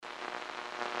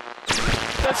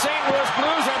the St. Louis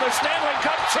Blues are the Stanley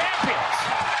Cup champions.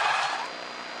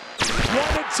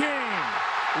 What a team.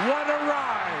 What a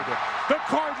ride. The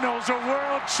Cardinals are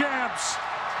world champs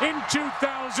in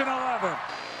 2011.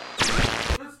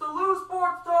 It's the Lou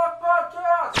Sports Talk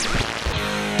Podcast.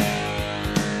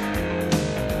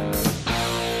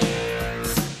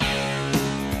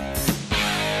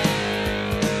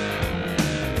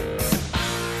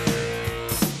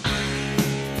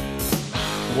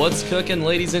 What's cooking,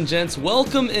 ladies and gents?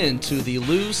 Welcome into the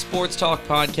Lou Sports Talk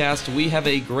Podcast. We have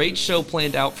a great show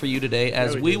planned out for you today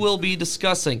as we will be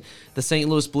discussing the St.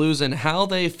 Louis Blues and how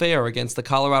they fare against the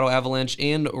Colorado Avalanche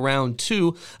in round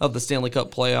 2 of the Stanley Cup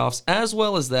playoffs. As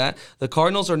well as that, the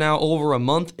Cardinals are now over a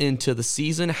month into the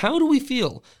season. How do we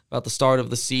feel about the start of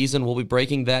the season? We'll be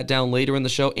breaking that down later in the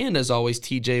show. And as always,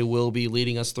 TJ will be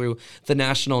leading us through the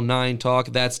National 9 talk.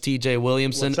 That's TJ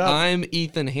Williamson. I'm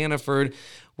Ethan Hannaford.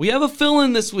 We have a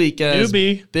fill-in this week as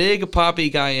Big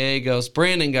Papi Gallegos,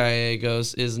 Brandon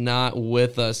Gallegos, is not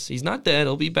with us. He's not dead.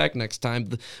 He'll be back next time.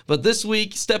 But this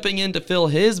week, stepping in to fill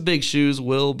his big shoes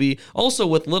will be, also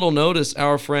with little notice,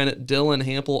 our friend Dylan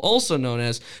Hampel, also known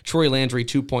as Troy Landry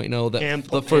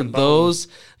 2.0. For those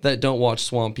that don't watch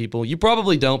Swamp People, you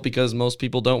probably don't because most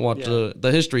people don't watch the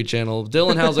History Channel.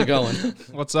 Dylan, how's it going?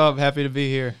 What's up? Happy to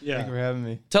be here. Thank you for having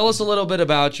me. Tell us a little bit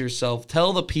about yourself.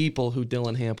 Tell the people who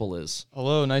Dylan Hampel is.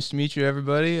 Hello. Nice to meet you,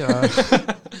 everybody.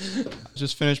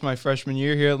 Just finished my freshman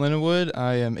year here at Lindenwood.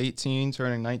 I am 18,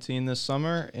 turning 19 this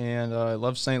summer, and I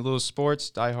love St. Louis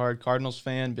sports. Diehard Cardinals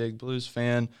fan, big Blues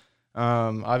fan.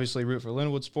 Obviously root for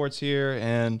Lindenwood sports here,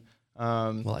 and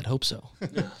well, I'd hope so.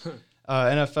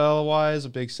 NFL-wise, a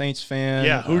big Saints fan.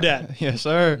 Yeah, who dat? Yes,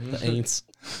 sir. The Aints.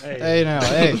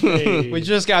 Hey, we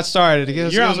just got started.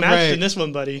 You're outmatched in this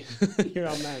one, buddy. You're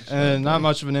outmatched. And not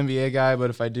much of an NBA guy, but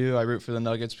if I do, I root for the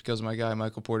Nuggets because of my guy,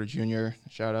 Michael Porter Jr.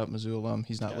 Shout out Mizzou alum.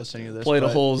 He's not listening to this. Played a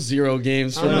whole 0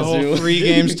 games for Mizzou. 3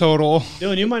 games total.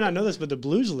 Dylan, you might not know this, but the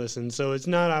Blues listen, so it's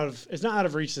not out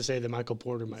of reach to say that Michael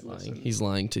Porter might listen. He's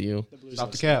lying to you.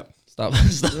 Stop the cap. Stop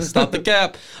the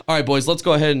cap. All right, boys, let's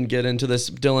go ahead and get into this.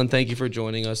 Dylan, thank you for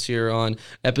joining us here on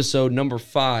episode number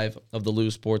 5 of the Lou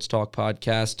Sports Talk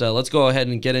podcast. Let's go ahead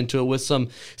and get into it with some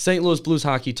St. Louis Blues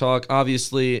hockey talk.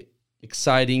 Obviously,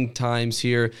 exciting times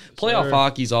here. Playoff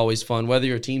hockey is always fun, whether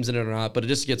your team's in it or not, but it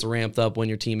just gets ramped up when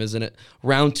your team is in it.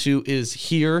 Round 2 is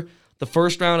here. The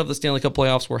first round of the Stanley Cup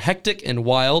playoffs were hectic and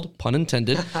wild, pun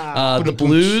intended. The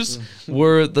Blues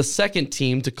were the second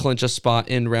team to clinch a spot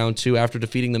in round 2 after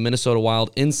defeating the Minnesota Wild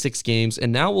in 6 games,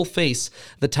 and now will face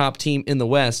the top team in the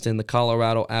West in the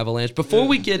Colorado Avalanche. Before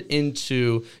we get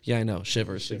into,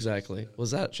 shivers, exactly. Was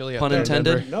that chilly pun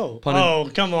intended? No.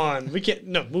 Come on. We can't.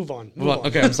 No, move on.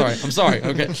 Okay, I'm sorry.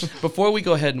 Okay. Before we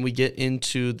go ahead and we get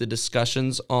into the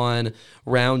discussions on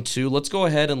round 2, let's go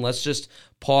ahead and let's just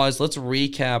pause. Let's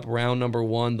recap round number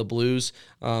 1, the Blues.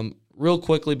 Real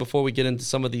quickly before we get into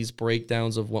some of these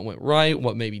breakdowns of what went right,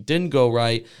 what maybe didn't go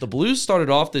right. The Blues started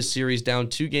off this series down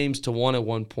 2-1 at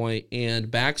one point,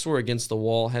 and backs were against the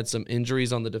wall, had some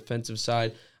injuries on the defensive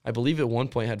side. I believe at one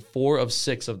point had 4 of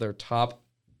 6 of their top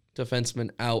defensemen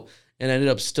out, and ended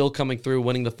up still coming through,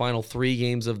 winning the final 3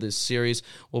 games of this series.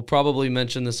 We'll probably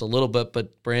mention this a little bit,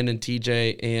 but Brandon,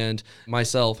 TJ, and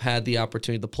myself had the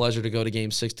opportunity, the pleasure to go to Game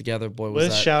 6 together. Boy, was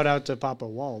that. Shout out to Papa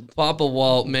Wald. Papa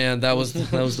Walt, man, that was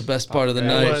the best part of the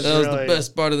night. That was the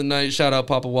best part of the night. Shout out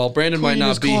Papa Walt. Brandon might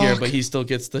not be here, but he still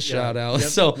gets the shout out. Yep.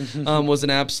 So, was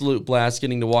an absolute blast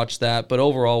getting to watch that. But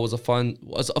overall, was a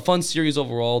fun series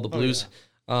overall. The Blues.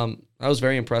 I was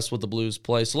very impressed with the Blues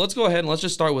play. So let's go ahead and let's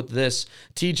just start with this.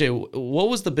 TJ, what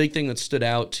was the big thing that stood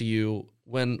out to you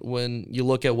when you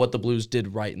look at what the Blues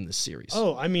did right in this series?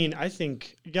 I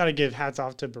think you got to give hats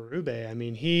off to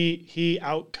Berube. He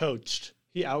outcoached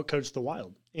the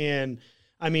Wild. And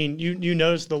you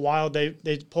notice the Wild,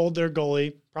 they pulled their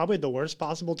goalie probably at the worst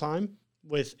possible time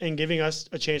and giving us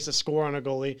a chance to score on a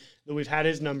goalie that we've had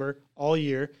his number all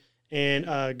year.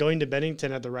 And going to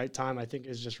Bennington at the right time, I think,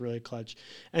 is just really clutch.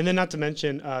 And then not to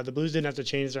mention, the Blues didn't have to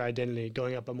change their identity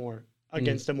going up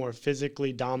against a more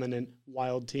physically dominant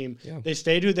Wild team. Yeah. They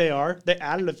stayed who they are. They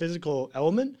added a physical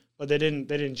element, but they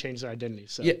didn't change their identity.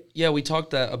 So we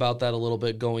talked about that a little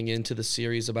bit going into the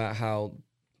series about how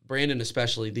Brandon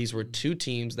especially, these were 2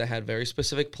 teams that had very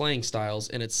specific playing styles,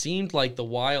 and it seemed like the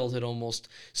Wild had almost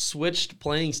switched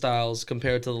playing styles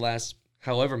compared to the last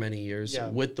however many years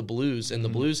with the Blues, and the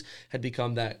Blues had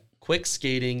become that quick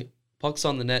skating, pucks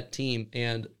on the net team,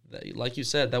 and like you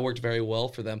said, that worked very well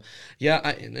for them.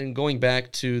 And going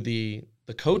back to the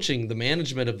coaching, the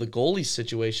management of the goalie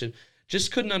situation,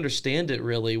 just couldn't understand it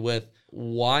really with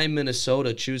why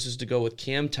Minnesota chooses to go with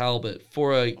Cam Talbot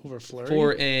for an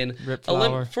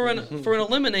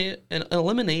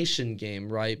elimination game,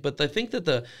 right? But I think that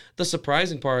the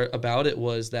surprising part about it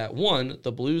was that, one,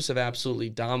 the Blues have absolutely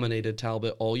dominated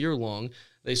Talbot all year long.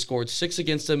 They scored 6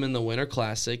 against him in the Winter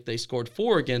Classic. They scored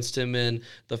 4 against him in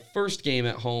the first game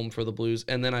at home for the Blues,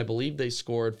 and then I believe they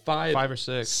scored 5 or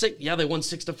 6. Yeah, they won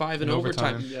 6-5 in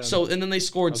overtime. Yeah. So, and then they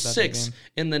scored 6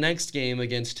 in the next game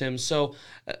against him. So,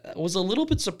 I was a little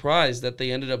bit surprised that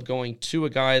they ended up going to a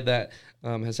guy that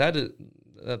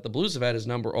that the Blues have had his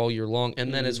number all year long,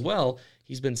 and then as well,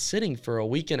 he's been sitting for a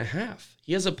week and a half.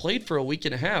 He hasn't played for a week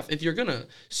and a half. If you're gonna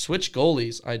switch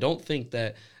goalies, I don't think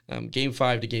that Game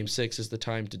 5 to Game 6 is the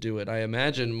time to do it. I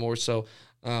imagine more so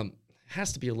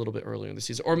has to be a little bit earlier in the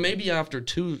season, or maybe after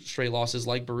 2 straight losses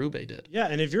like Berube did. Yeah,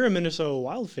 and if you're a Minnesota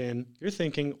Wild fan, you're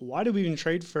thinking, why do we even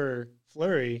trade for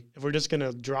Fleury if we're just going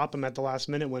to drop him at the last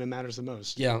minute when it matters the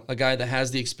most? Yeah, a guy that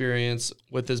has the experience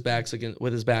with his back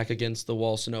against the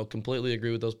wall. So no, completely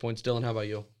agree with those points. Dylan, how about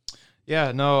you?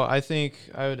 Yeah, no, I think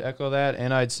I would echo that,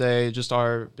 and I'd say just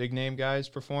our big name guys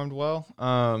performed well.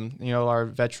 Our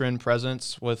veteran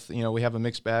presence with, we have a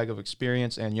mixed bag of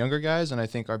experience and younger guys, and I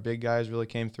think our big guys really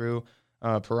came through.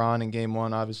 Perron in Game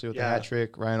 1, obviously, with the hat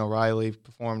trick. Ryan O'Reilly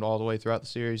performed all the way throughout the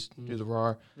series. Do the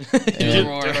roar.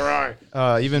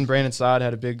 Even Brandon Saad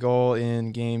had a big goal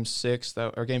in Game 6,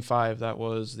 Game 5. That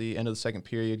was the end of the second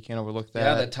period. Can't overlook that.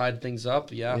 Yeah, that tied things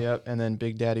up. Yeah. Yep. And then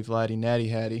Big Daddy Vladdy, Natty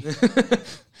Hattie.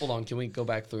 Hold on. Can we go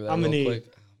back through that real quick?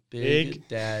 Big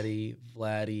Daddy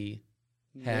Vladdy.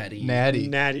 Hattie. Natty.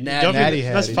 That's 5. Natty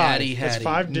That's Hattie.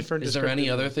 5 different. Is there any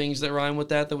other things that rhyme with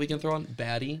that we can throw on?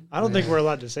 Batty? I don't think we're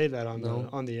allowed to say that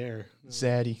on the air. No.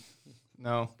 Zaddy.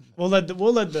 No. We'll let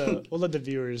the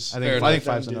viewers. I think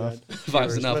 5's enough.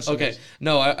 5's enough. Okay.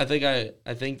 No, I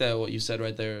think that what you said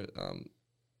right there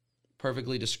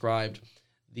perfectly described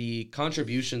the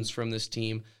contributions from this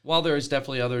team. While there is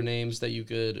definitely other names that you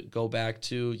could go back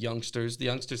to, youngsters, the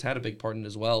youngsters had a big part in it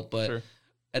as well, but sure.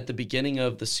 At the beginning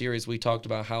of the series, we talked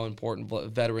about how important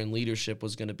veteran leadership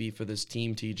was going to be for this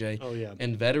team, TJ. Oh, yeah.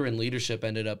 And veteran leadership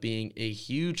ended up being a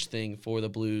huge thing for the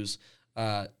Blues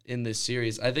in this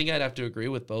series. I think I'd have to agree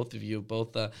with both of you,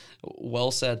 both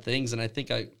well-said things. And I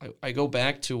think I go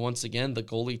back to, once again, the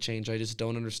goalie change. I just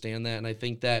don't understand that. And I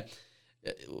think that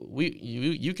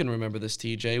you can remember this,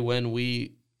 TJ, when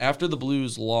after the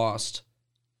Blues lost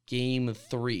Game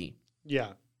 3. Yeah.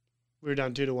 We were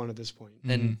down 2-1 at this point.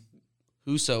 And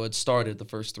Husso had started the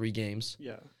first 3 games.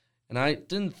 Yeah. And I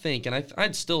didn't think, and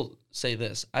I'd still say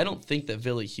this, I don't think that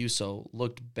Ville Husso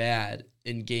looked bad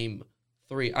in Game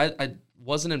 3. I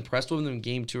wasn't impressed with him in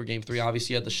Game 2 or Game 3. Obviously,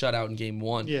 he had the shutout in Game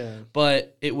 1. Yeah.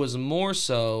 But it was more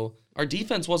so, our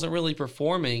defense wasn't really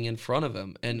performing in front of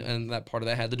him, and that part of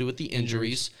that had to do with the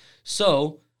injuries.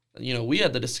 So, we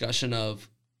had the discussion of,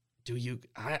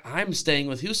 I'm staying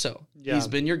with Husso. Yeah. He's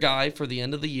been your guy for the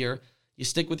end of the year. You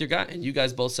stick with your guy. And you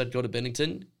guys both said go to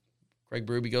Binnington. Craig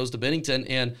Berube goes to Binnington.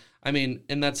 And, I mean,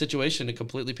 in that situation, it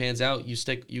completely pans out.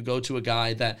 You go to a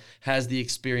guy that has the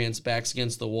experience, backs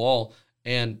against the wall,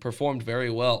 and performed very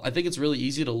well. I think it's really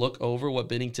easy to look over what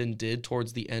Binnington did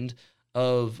towards the end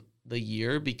of the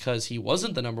year because he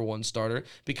wasn't the number 1 starter,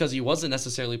 because he wasn't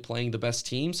necessarily playing the best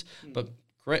teams. But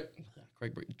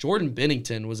Jordan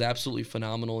Binnington was absolutely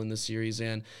phenomenal in the series,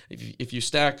 and if you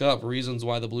stack up reasons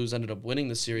why the Blues ended up winning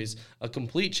the series, a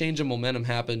complete change of momentum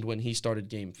happened when he started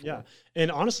Game 4. Yeah, and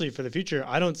honestly, for the future,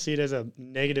 I don't see it as a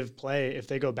negative play if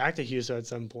they go back to Husso at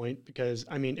some point, because,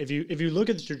 I mean, if you look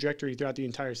at the trajectory throughout the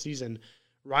entire season,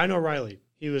 Ryan O'Reilly,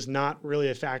 he was not really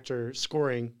a factor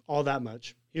scoring all that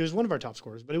much. He was one of our top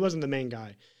scorers, but he wasn't the main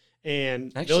guy.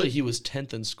 And actually, he was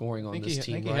 10th in scoring on this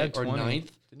team, right? Or 9th?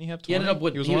 Didn't he have 20? He ended up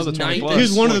with. He was one of the 20 plus. He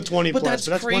was one of the 20 but plus.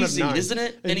 That's crazy, one of 9. isn't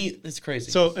it? And it's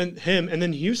crazy. So, and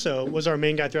then Husso was our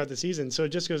main guy throughout the season. So it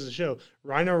just goes to show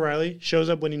Ryan O'Reilly shows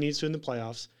up when he needs to in the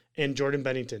playoffs, and Jordan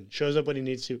Binnington shows up when he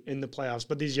needs to in the playoffs.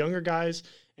 But these younger guys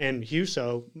and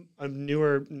Husso, a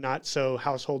newer, not so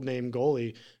household name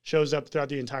goalie, shows up throughout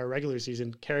the entire regular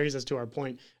season, carries us to our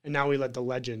point, and now we let the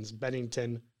legends,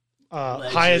 Binnington,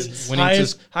 highest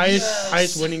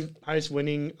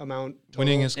winning amount.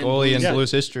 Winningest goalie in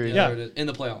Blues history. Yeah. In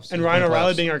the playoffs. And Ryan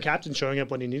O'Reilly being our captain, showing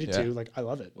up when he needed to. Like, I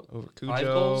love it. Over 5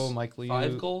 goals? Cujo, Mike Liu.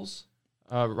 5 goals?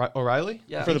 O'Reilly?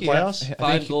 Yeah. For the playoffs?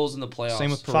 5 goals in the playoffs.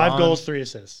 Same with Perron. 5 goals, 3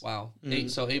 assists. Wow.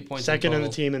 8 points. Second in the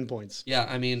team in points. Yeah,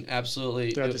 I mean,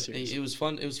 absolutely. Throughout the series. It was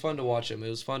fun. It was fun to watch him. It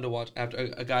was fun to watch after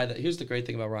a guy that. Here's the great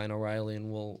thing about Ryan O'Reilly,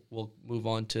 and we'll move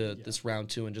on to this round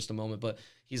 2 in just a moment. But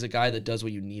he's a guy that does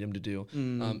what you need him to do.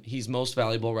 He's most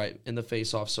valuable right in the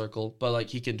face-off circle, but like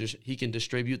he can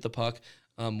distribute the puck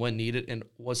when needed. And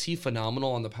was he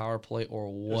phenomenal on the power play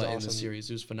or what in the series?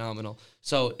 He was phenomenal.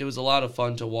 So it was a lot of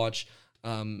fun to watch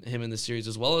him in the series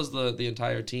as well as the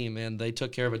entire team. And they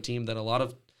took care of a team that a lot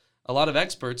of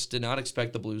experts did not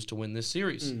expect the Blues to win this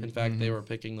series. In fact, they were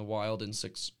picking the Wild in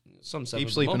 6, some 7.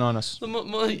 Keep sleeping on us.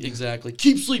 Exactly.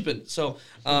 Keep sleeping. So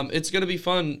it's going to be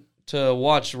fun to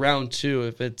watch round 2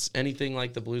 if it's anything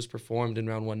like the Blues performed in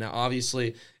round 1. Now,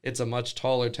 obviously, it's a much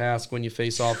taller task when you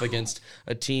face off against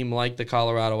a team like the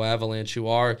Colorado Avalanche, who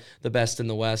are the best in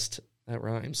the West. That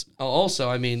rhymes. Also,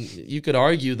 I mean, you could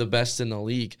argue the best in the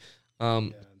league.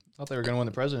 I thought they were going to win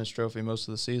the President's Trophy most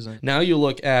of the season. Now you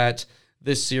look at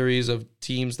this series of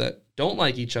teams that don't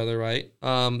like each other, right?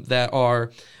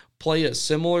 That play a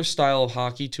similar style of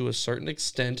hockey to a certain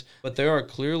extent, but there are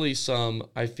clearly some,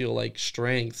 I feel like,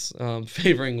 strengths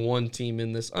favoring one team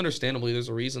in this. Understandably, there's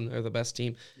a reason they're the best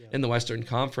team in the Western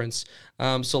Conference.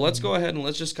 So let's go ahead and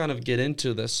let's just kind of get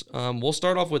into this. We'll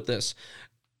start off with this.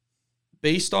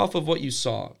 Based off of what you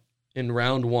saw in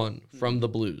round 1 from the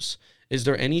Blues, is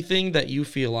there anything that you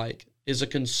feel like is a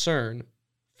concern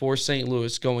for St.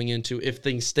 Louis going into, if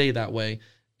things stay that way,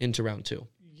 into round 2?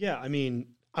 Yeah, I mean,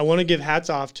 I want to give hats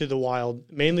off to the Wild,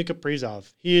 mainly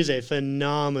Kaprizov. He is a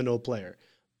phenomenal player.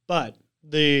 But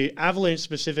the Avalanche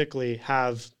specifically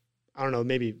have, I don't know,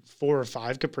 maybe 4 or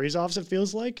 5 Kaprizovs, it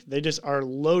feels like. They just are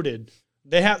loaded.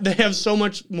 They have so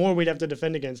much more we'd have to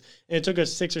defend against. And it took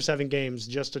us 6 or 7 games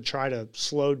just to try to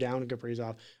slow down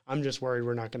Kaprizov. I'm just worried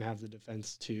we're not going to have the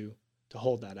defense to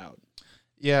hold that out.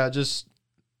 Yeah, just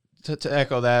to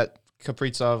echo that,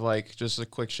 Kaprizov, like, just a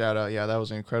quick shout out. Yeah, that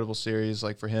was an incredible series.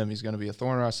 Like, for him, he's going to be a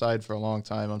thorn in our side for a long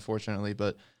time, unfortunately.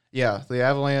 But yeah, the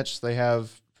Avalanche, they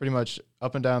have pretty much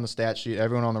up and down the stat sheet,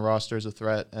 everyone on the roster is a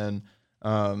threat, and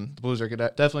the Blues are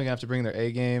definitely going to have to bring their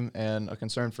A game. And a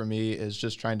concern for me is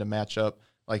just trying to match up,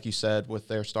 like you said, with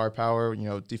their star power.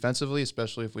 Defensively,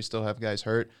 especially if we still have guys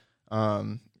hurt.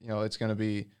 It's going to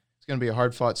be a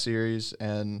hard fought series,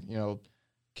 and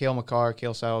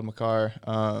Cale Salad Makar.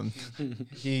 I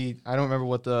don't remember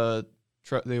what the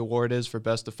award is for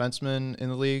best defenseman in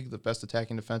the league, the best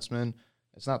attacking defenseman.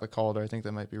 It's not the Calder. I think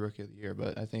that might be Rookie of the Year,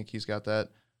 but I think he's got that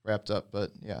wrapped up.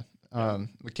 But yeah,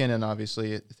 McKinnon,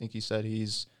 obviously, I think he said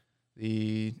he's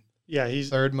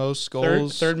third most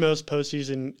goals, third most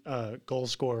postseason goal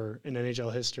scorer in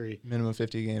NHL history. Minimum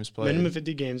 50 games played. Minimum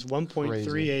 50 games,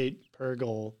 1.38 per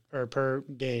goal or per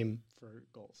game for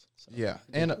goals. So, yeah, ridiculous.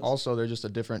 And also they're just a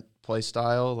different play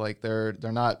style. Like they're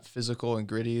not physical and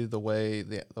gritty the way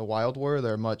the Wild were.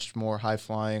 They're much more high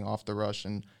flying, off the rush,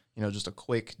 and just a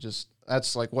quick.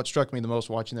 That's like what struck me the most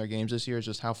watching their games this year is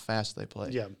just how fast they play.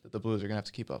 Yeah, that the Blues are gonna have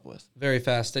to keep up with. Very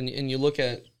fast, and you look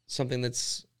at something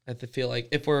that's I feel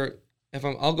like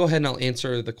I'll go ahead and I'll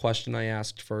answer the question I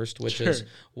asked first, which is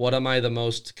what am I the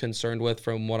most concerned with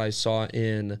from what I saw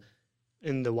in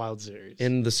the Wild series.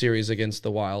 In the series against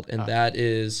the Wild. And that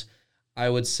is, I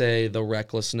would say, the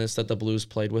recklessness that the Blues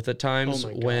played with at times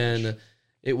when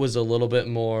it was a little bit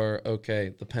more,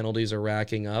 okay, the penalties are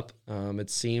racking up. It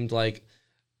seemed like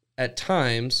at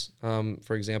times,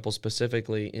 for example,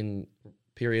 specifically in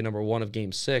period number 1 of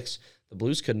Game 6, the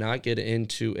Blues could not get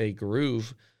into a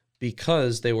groove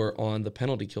because they were on the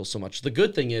penalty kill so much. The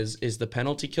good thing is the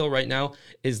penalty kill right now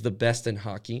is the best in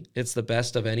hockey. It's the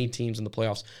best of any teams in the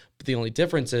playoffs. But the only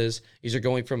difference is you're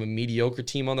going from a mediocre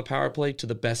team on the power play to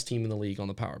the best team in the league on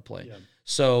the power play. Yeah.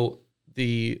 So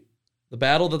the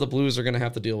battle that the Blues are going to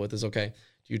have to deal with is, okay,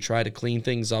 do you try to clean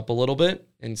things up a little bit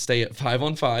and stay at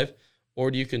 5-on-5,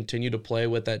 or do you continue to play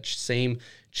with that same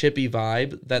chippy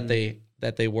vibe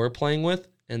that they were playing with?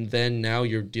 And then now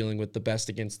you're dealing with the best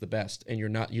against the best, and you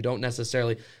don't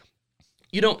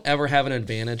ever have an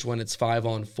advantage when it's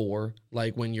 5-on-4,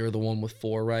 like when you're the one with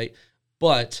 4, right?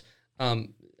 But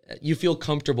you feel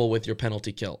comfortable with your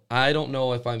penalty kill. I don't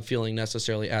know if I'm feeling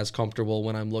necessarily as comfortable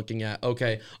when I'm looking at,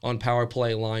 okay, on power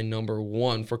play line number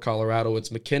 1 for Colorado,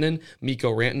 it's McKinnon,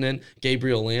 Mikko Rantanen,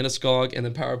 Gabriel Landeskog, and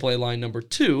then power play line number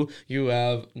 2, you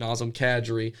have Nazem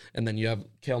Kadri, and then you have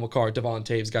Cale Makar, Devon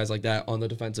Taves, guys like that on the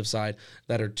defensive side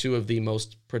that are 2 of the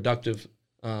most productive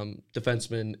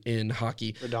defensemen in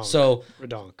hockey.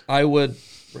 I would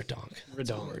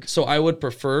So I would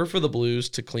prefer for the Blues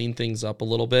to clean things up a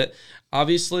little bit.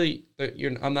 Obviously,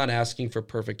 I'm not asking for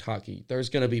perfect hockey. There's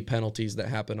going to be penalties that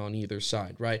happen on either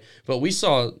side, right? But we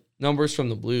saw numbers from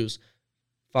the Blues: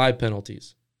 5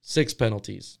 penalties, 6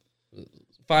 penalties,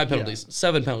 5 penalties,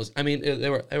 7 penalties. I mean,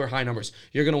 they were high numbers.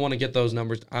 You're going to want to get those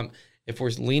numbers. If we're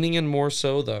leaning in more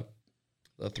so the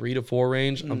 3 to 4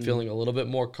 range, I'm feeling a little bit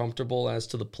more comfortable as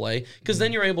to the play, because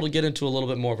then you're able to get into a little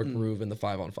bit more of a groove in the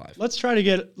 5-on-5. Let's try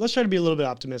to be a little bit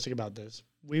optimistic about this.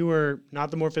 we were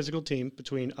not the more physical team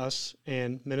between us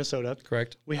and Minnesota.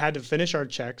 Correct. We had to finish our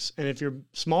checks, and if you're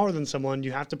smaller than someone,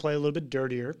 you have to play a little bit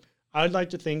dirtier. I'd like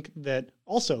to think that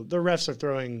also the refs are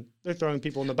throwing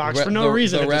people in the box for no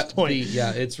reason at this point.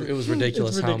 It was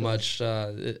ridiculous, how much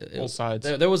Both sides.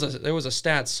 There was a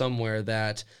stat somewhere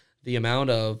that the amount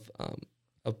of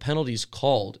penalties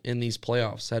called in these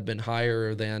playoffs had been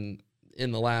higher than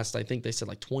in the last, I think they said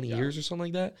like 20 years or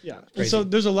something like that. Yeah. And so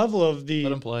there's a level of Let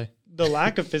them play. the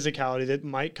lack of physicality that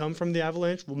might come from the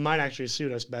Avalanche might actually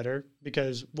suit us better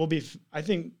because we'll be, I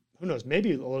think, who knows,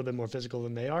 maybe a little bit more physical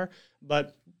than they are.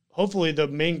 But hopefully the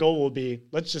main goal will be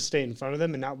let's just stay in front of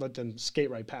them and not let them skate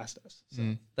right past us.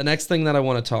 So. The next thing that I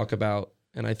want to talk about,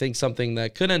 and I think something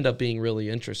that could end up being really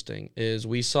interesting, is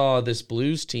we saw this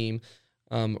Blues team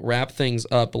wrap things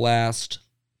up last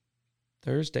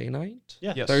Thursday night?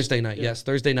 Yeah. Yes. Thursday night. Yeah. Yes,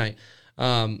 Thursday night.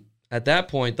 At that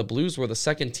point, the Blues were the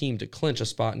second team to clinch a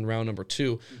spot in round number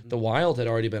 2. Mm-hmm. The Wild had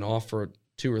already been off for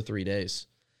 2 or 3 days.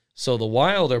 So the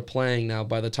Wild are playing now.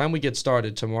 By the time we get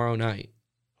started tomorrow night.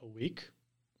 A week?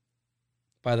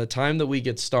 By the time that we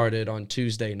get started on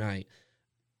Tuesday night,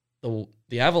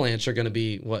 the Avalanche are going to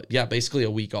be, basically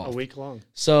a week off. A week long.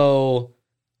 So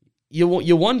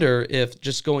you wonder if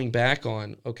just going back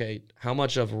on, okay, how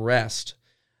much of rest,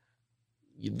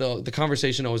 the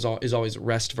conversation is always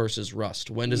rest versus rust.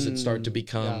 When does it start to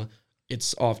become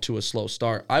it's off to a slow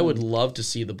start? I would love to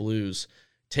see the Blues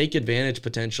take advantage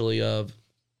potentially of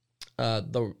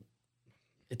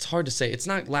it's hard to say. It's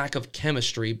not lack of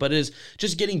chemistry, but it is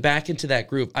just getting back into that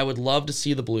groove. I would love to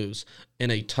see the Blues in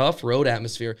a tough road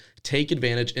atmosphere take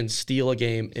advantage and steal a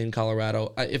game in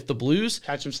Colorado. If the Blues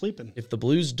catch them sleeping, if the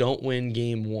Blues don't win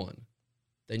game 1,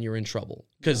 then you're in trouble.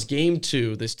 Because game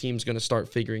 2, this team's going to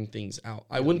start figuring things out.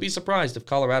 I wouldn't be surprised if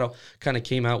Colorado kind of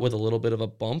came out with a little bit of a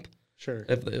bump. Sure.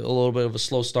 If a little bit of a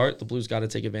slow start, the Blues got to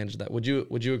take advantage of that. Would you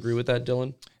agree with that,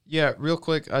 Dylan? Yeah, real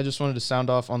quick, I just wanted to sound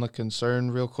off on the concern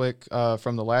real quick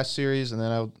from the last series, and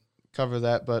then I'll cover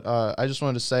that. But I just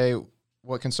wanted to say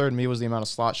what concerned me was the amount of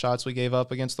slot shots we gave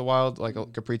up against the Wild. Like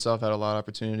Kaprizov had a lot of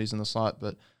opportunities in the slot,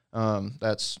 but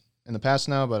that's in the past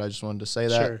now. But I just wanted to say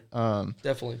that. Sure.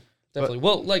 Definitely.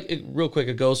 Well, real quick,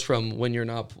 it goes from when you're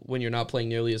not playing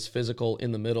nearly as physical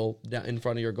in the middle, in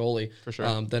front of your goalie, for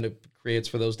sure. Then it creates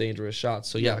for those dangerous shots.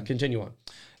 So continue on.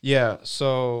 Yeah,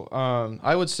 so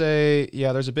I would say,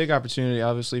 there's a big opportunity,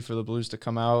 obviously, for the Blues to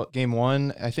come out. Game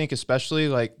 1, I think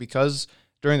especially, because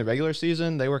during the regular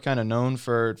season, they were kind of known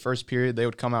for first period, they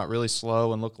would come out really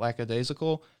slow and look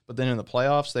lackadaisical. But then in the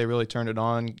playoffs, they really turned it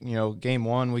on. Game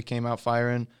 1, we came out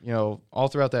firing, all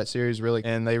throughout that series, really.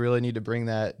 And they really need to bring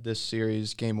that this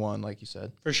series, game 1, like you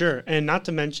said. For sure. And not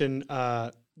to mention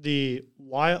the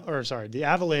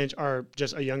Avalanche are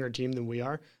just a younger team than we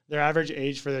are. Their average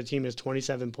age for their team is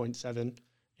 27.7,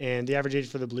 and the average age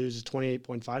for the Blues is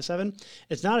 28.57.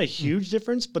 It's not a huge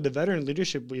difference, but the veteran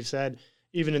leadership we've said,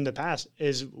 even in the past,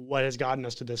 is what has gotten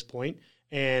us to this point.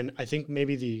 And I think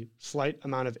maybe the slight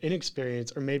amount of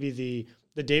inexperience or maybe the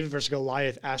David versus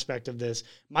Goliath aspect of this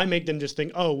might make them just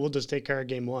think, we'll just take care of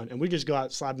game 1. And we just go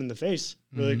out, slap them in the face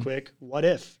really quick. What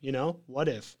if, what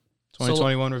if?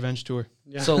 2021 revenge tour.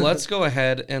 Yeah. So let's go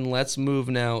ahead and let's move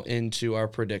now into our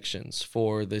predictions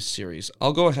for this series.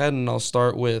 I'll go ahead and I'll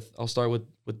start with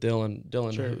Dylan.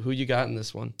 Dylan, Sure. who you got in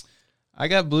this one? I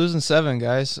got Blues in 7,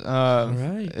 guys. All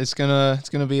right. It's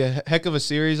gonna be a heck of a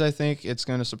series. I think it's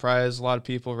gonna surprise a lot of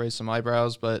people, raise some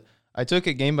eyebrows. But I took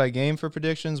it game by game for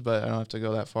predictions, but I don't have to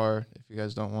go that far if you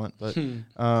guys don't want. But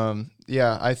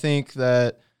I think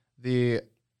that the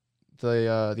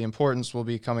importance will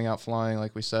be coming out flying,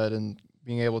 like we said, and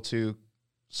being able to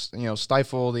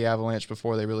stifle the Avalanche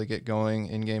before they really get going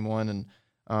in game 1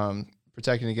 and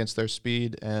protecting against their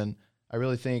speed. And I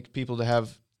really think people to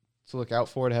look out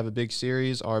for to have a big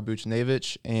series are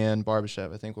Buchnevich and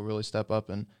Barbashev. I think will really step up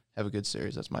and have a good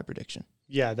series. That's my prediction.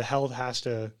 Yeah, the health has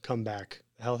to come back.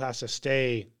 The health has to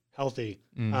stay healthy.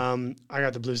 I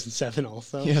got the Blues in 7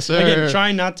 also. Yes, sir. Again,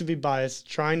 trying not to be biased.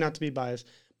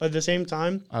 But at the same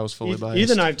time, I was fully biased.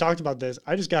 Ethan and I have talked about this.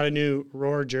 I just got a new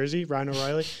Roar jersey, Ryan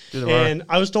O'Reilly, Do the and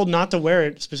I was told not to wear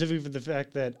it specifically for the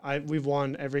fact that we've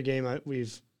won every game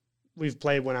we've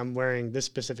played when I'm wearing this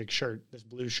specific shirt, this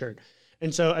blue shirt.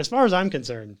 And so, as far as I'm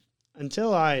concerned,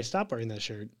 until I stop wearing that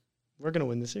shirt, we're going to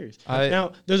win the series.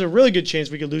 Now, there's a really good chance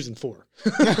we could lose in 4.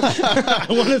 I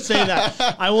want to say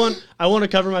that. I want to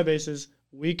cover my bases.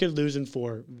 We could lose in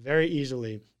 4 very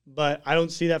easily. But I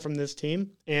don't see that from this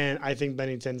team, and I think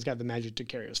Bennington's got the magic to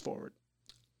carry us forward.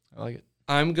 I like it.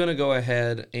 I'm going to go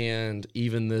ahead and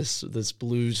even this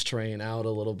Blues train out a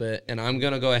little bit, and I'm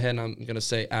going to go ahead and I'm going to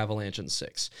say Avalanche in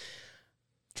 6.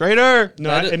 Traitor.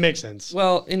 No, it makes sense.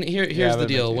 Well, and here's the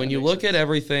deal. When you look sense. at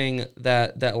everything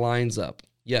that lines up,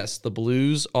 yes, the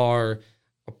Blues are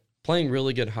playing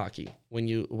really good hockey. When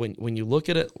you look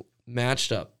at it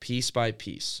matched up piece by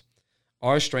piece,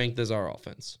 our strength is our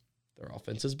offense. Their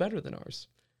offense is better than ours.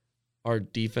 Our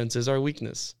defense is our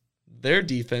weakness. Their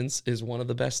defense is one of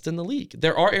the best in the league.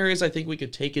 There are areas I think we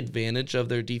could take advantage of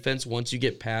their defense once you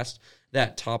get past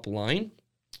that top line.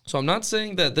 So I'm not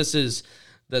saying that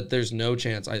that there's no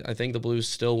chance. I think the Blues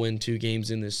still win 2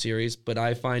 games in this series, but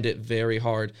I find it very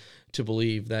hard to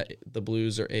believe that the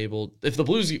Blues are able. If the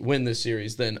Blues win this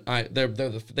series, then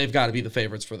they've got to be the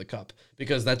favorites for the Cup,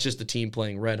 because that's just a team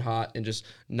playing red hot and just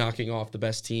knocking off the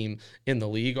best team in the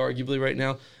league, arguably right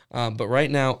now. But right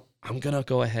now, I'm gonna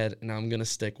go ahead and I'm gonna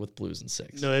stick with Blues in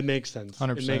 6. No, it makes sense.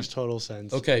 100%. It makes total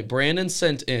sense. Okay, Brandon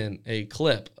sent in a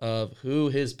clip of who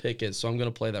his pick is, so I'm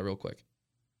gonna play that real quick.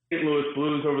 St. Louis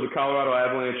Blues over the Colorado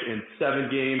Avalanche in 7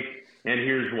 games, and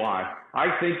here's why.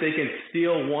 I think they can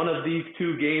steal one of these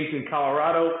 2 games in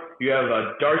Colorado. You have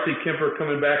Darcy Kemper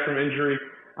coming back from injury.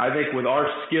 I think with our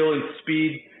skill and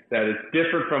speed that is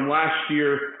different from last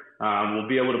year, we'll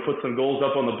be able to put some goals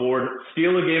up on the board,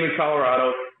 steal a game in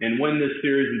Colorado, and win this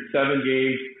series in 7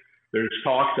 games. There's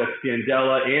talks that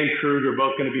Scandella and Krug are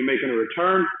both going to be making a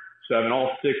return, so having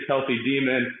all 6 healthy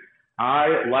D-men.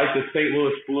 I like the St.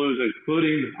 Louis Blues,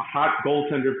 including a hot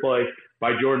goaltender play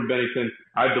by Jordan Bennington.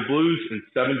 I have the Blues in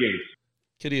 7 games.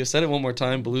 Kitty, you said it one more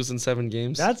time, Blues in 7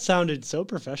 games. That sounded so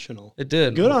professional. It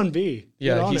did. Good on B.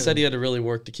 Yeah, he said he had to really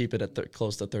work to keep it at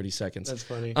close to 30 seconds. That's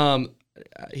funny.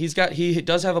 He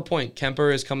does have a point.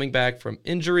 Kemper is coming back from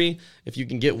injury. If you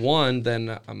can get one,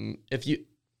 then if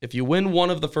you win one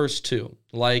of the first 2,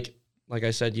 like I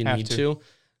said, you need to,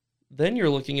 then you're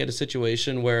looking at a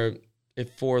situation where if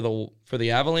for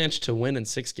the Avalanche to win in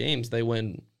 6 games, they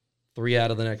win 3 out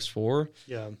of the next 4.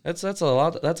 Yeah, that's a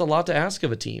lot. That's a lot to ask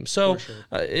of a team. So sure.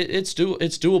 It's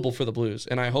doable for the Blues,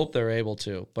 and I hope they're able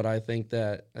to. But I think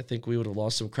we would have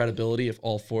lost some credibility if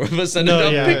all 4 of us ended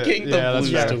up picking the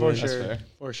Blues to win.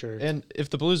 For sure. And if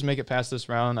the Blues make it past this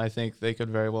round, I think they could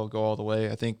very well go all the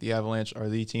way. I think the Avalanche are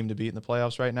the team to beat in the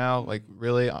playoffs right now. Like,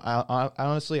 really,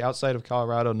 honestly, outside of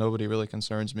Colorado, nobody really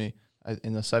concerns me.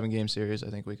 In the 7-game series, I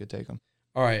think we could take them.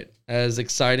 All right. As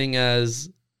exciting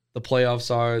as the playoffs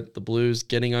are, the Blues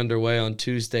getting underway on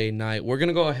Tuesday night, we're going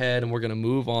to go ahead and we're going to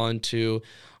move on to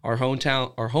our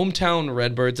hometown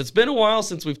Redbirds. It's been a while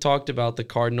since we've talked about the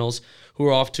Cardinals, who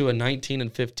are off to a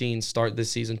 19-15 start this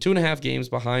season, 2.5 games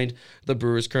behind the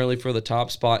Brewers, currently for the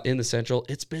top spot in the Central.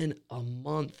 It's been a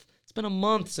month. It's been a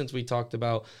month since we talked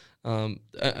about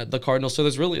the Cardinals, so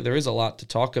there is a lot to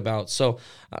talk about. So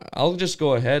I'll just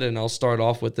go ahead and I'll start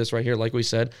off with this right here. Like we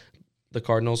said, the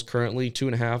Cardinals currently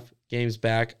 2.5 games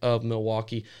back of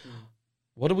Milwaukee.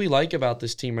 What do we like about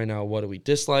this team right now? What do we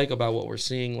dislike about what we're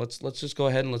seeing? Let's just go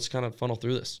ahead and let's kind of funnel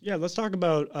through this. Yeah, let's talk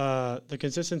about the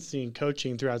consistency in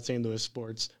coaching throughout St. Louis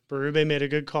sports. Berube made a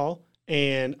good call,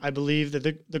 and I believe that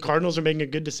the Cardinals are making a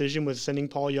good decision with sending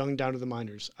Paul Young down to the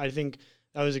minors. I think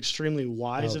that was extremely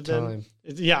wise of them.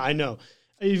 Yeah, I know.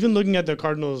 Even looking at the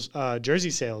Cardinals'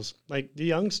 jersey sales, like the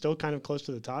Young's still kind of close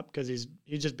to the top because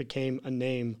he just became a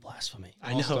name. Blasphemy.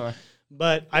 I know,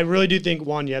 but I really do think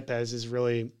Juan Yepez is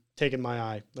really taken my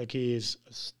eye. Like, he is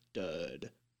a stud.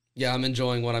 Yeah, I'm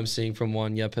enjoying what I'm seeing from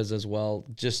Juan Yepez as well.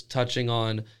 Just touching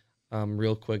on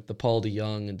real quick the Paul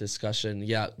DeJong discussion.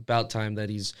 Yeah, about time that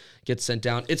gets sent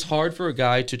down. It's hard for a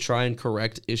guy to try and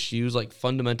correct issues, like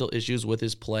fundamental issues with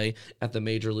his play at the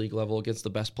major league level against the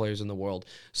best players in the world.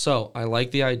 So I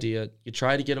like the idea. You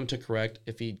try to get him to correct.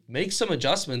 If he makes some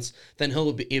adjustments, then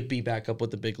he'll be back up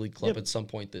with the big league club at some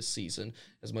point this season,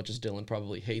 as much as Dylan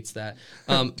probably hates that.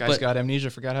 Guy's got amnesia,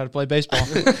 forgot how to play baseball.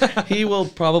 He will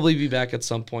probably be back at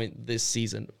some point this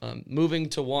season. Moving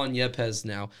to Juan Yepez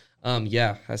now.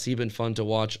 Has he been fun to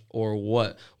watch or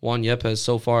what? Juan Yepez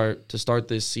so far to start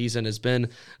this season has been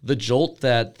the jolt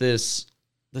that this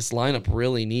lineup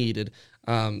really needed.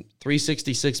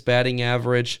 366 batting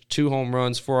average, 2 home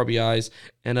runs, 4 RBIs,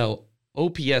 and a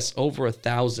OPS over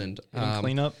 1,000.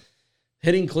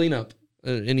 Hitting cleanup.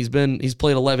 And he's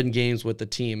played 11 games with the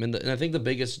team. And I think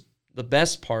the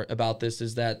best part about this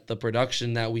is that the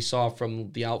production that we saw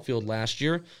from the outfield last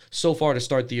year, so far to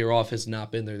start the year off, has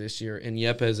not been there this year. And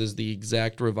Yepez is the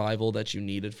exact revival that you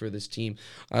needed for this team.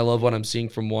 I love what I'm seeing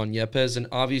from Juan Yepez. And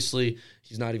obviously,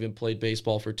 he's not even played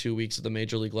baseball for 2 weeks at the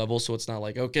major league level. So it's not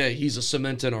like, okay, he's a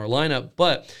cement in our lineup.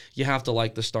 But you have to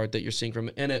like the start that you're seeing from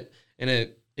him. And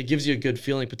it gives you a good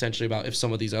feeling potentially about if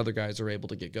some of these other guys are able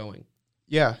to get going.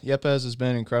 Yeah, Yepez has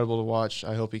been incredible to watch.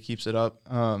 I hope he keeps it up.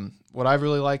 What I've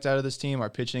really liked out of this team, our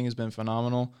pitching has been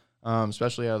phenomenal.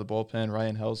 especially out of the bullpen.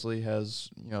 Ryan Helsley has,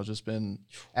 just been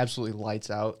absolutely lights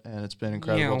out, and it's been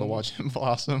incredible to watch him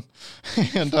blossom.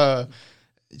 And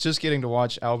just getting to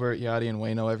watch Albert, Yadi, and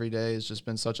Waino every day has just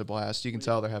been such a blast. You can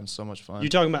tell they're having so much fun. You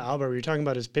talking about Albert? Were you talking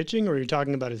about his pitching, or are you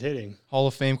talking about his hitting? Hall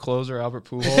of Fame closer Albert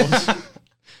Pujols.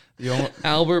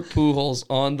 Albert Pujols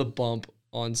on the bump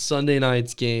on Sunday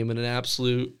night's game in an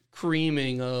absolute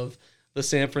creaming of the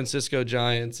San Francisco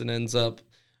Giants, and ends up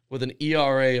with an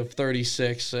ERA of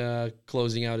 36,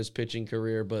 closing out his pitching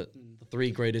career, but the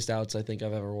 3 greatest outs I think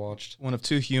I've ever watched. One of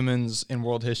 2 humans in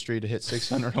world history to hit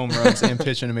 600 home runs and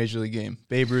pitch in a Major League game.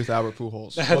 Babe Ruth, Albert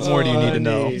Pujols. What more do you need to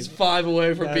know? He's 5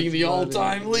 away from being the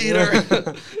all-time leader.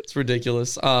 It's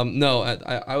ridiculous. No,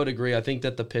 I would agree. I think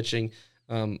that the pitching,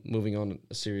 moving on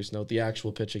a serious note, the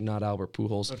actual pitching, not Albert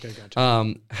Pujols, okay,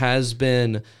 gotcha.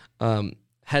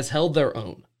 has held their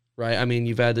own. Right, I mean,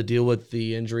 you've had to deal with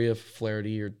the injury of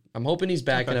Flaherty. I'm hoping he's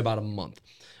back in about a month.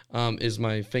 Is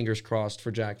my fingers crossed for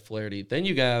Jack Flaherty. Then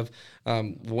you have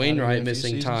Wainwright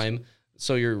missing time,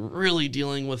 so you're really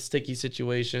dealing with sticky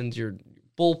situations. Your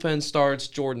bullpen starts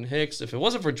Jordan Hicks. If it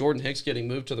wasn't for Jordan Hicks getting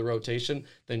moved to the rotation,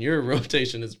 then your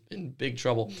rotation is in big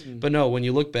trouble. Mm-hmm. But no, when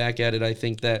you look back at it, I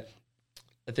think a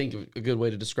good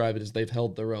way to describe it is they've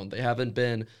held their own. They haven't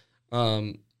been.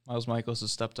 Miles Michaels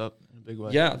has stepped up in a big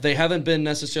way. Yeah, they haven't been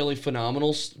necessarily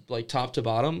phenomenal, like top to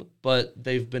bottom, but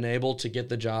they've been able to get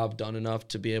the job done enough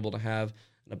to be able to have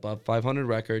an above 500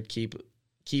 record, keep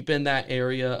in that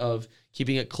area of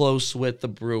keeping it close with the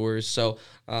Brewers. So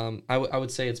I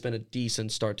would say it's been a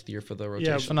decent start to the year for the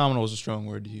rotation. Yeah, phenomenal is a strong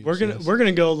word to use. We're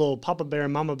gonna go a little Papa Bear,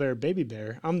 Mama Bear, Baby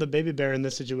Bear. I'm the baby bear in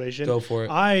this situation. Go for it.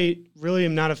 I really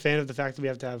am not a fan of the fact that we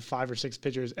have to have 5 or 6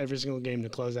 pitchers every single game to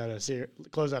close out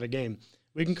a game.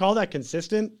 We can call that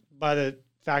consistent by the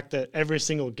fact that every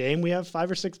single game we have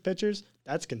 5 or 6 pitchers.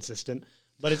 That's consistent.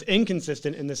 But it's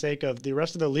inconsistent in the sake of the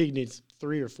rest of the league needs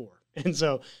 3 or 4. And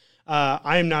so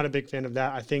I am not a big fan of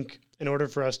that. I think in order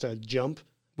for us to jump.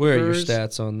 Where are your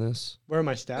stats on this? Where are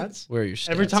my stats? Where are your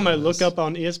stats? Every time I look up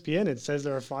on ESPN, it says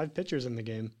there are 5 pitchers in the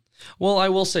game. Well, I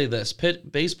will say this.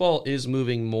 Baseball is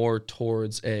moving more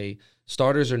towards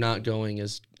starters are not going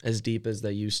as deep as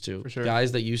they used to. For sure.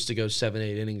 Guys that used to go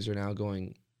 7-8 innings are now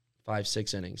going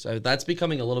 5-6 innings. That's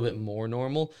becoming a little bit more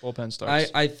normal. Bullpen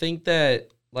starts. I think that,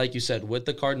 like you said, with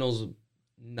the Cardinals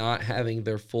not having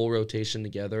their full rotation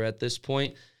together at this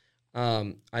point,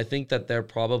 I think that they're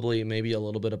probably maybe a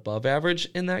little bit above average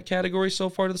in that category so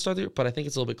far to the start of the year, but I think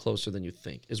it's a little bit closer than you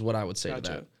think, is what I would say to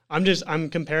that. I'm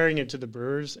comparing it to the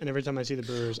Brewers, and every time I see the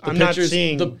Brewers, not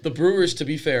seeing the Brewers, to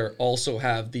be fair, also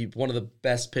have one of the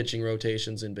best pitching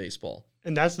rotations in baseball.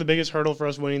 And that's the biggest hurdle for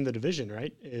us winning the division,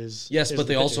 right? But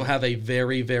they also have a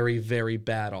very, very, very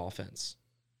bad offense.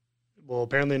 Well,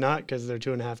 apparently not, because they're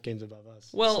 2.5 games above us.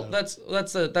 Well,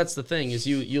 so. that's the thing is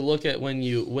you look at when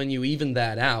you even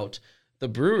that out. The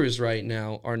Brewers right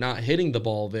now are not hitting the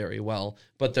ball very well,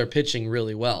 but they're pitching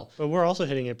really well. But we're also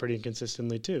hitting it pretty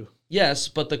consistently too. Yes,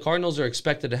 but the Cardinals are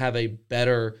expected to have a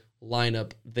better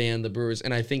lineup than the Brewers,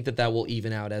 and I think that will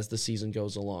even out as the season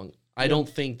goes along. I don't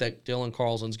think that Dylan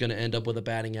Carlson's going to end up with a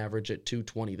batting average at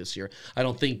 220 this year. I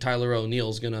don't think Tyler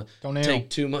O'Neill's going to take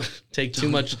too much.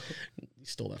 You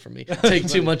stole that from me. Take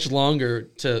too much longer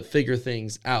to figure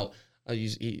things out.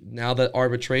 Now that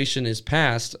arbitration is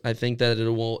passed, I think that it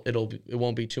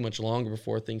won't be too much longer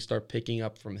before things start picking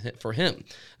up for him.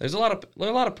 There's a lot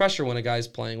of pressure when a guy's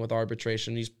playing with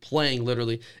arbitration. He's playing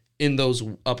literally in those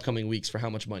upcoming weeks for how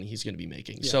much money he's going to be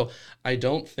making. Yeah. So I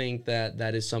don't think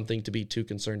that is something to be too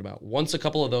concerned about. Once a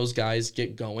couple of those guys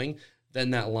get going,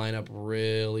 then that lineup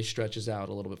really stretches out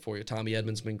a little bit for you. Tommy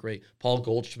Edman's been great. Paul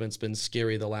Goldschmidt's been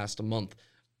scary the last month.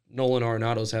 Nolan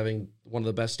Arenado's having one of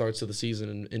the best starts of the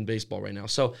season in baseball right now.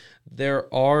 So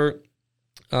there are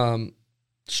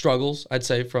struggles, I'd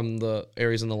say, from the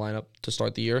areas in the lineup to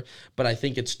start the year, but I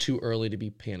think it's too early to be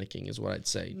panicking is what I'd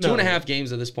say. No. 2.5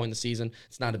 games at this point in the season,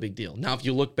 it's not a big deal. Now, if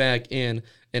you look back in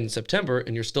September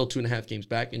and you're still 2.5 games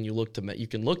back and you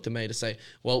can look to May to say,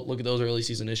 well, look at those early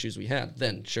season issues we had.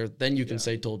 Then you can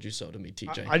say told you so to me,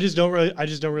 TJ. I just don't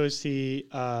really see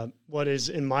what is,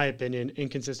 in my opinion,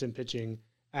 inconsistent pitching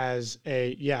as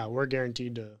we're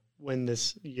guaranteed to win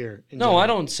this year. No, I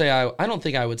don't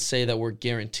think I would say that we're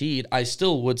guaranteed. I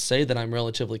still would say that I'm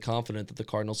relatively confident that the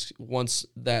Cardinals, once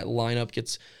that lineup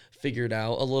gets figured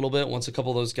out a little bit, once a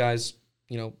couple of those guys,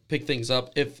 pick things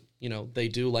up, if, they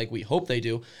do like we hope they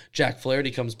do, Jack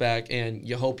Flaherty comes back and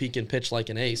you hope he can pitch like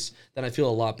an ace, then I feel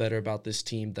a lot better about this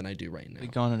team than I do right now.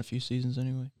 They've gone in a few seasons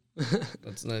anyway.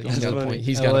 He's got a point.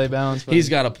 He's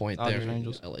got a point there.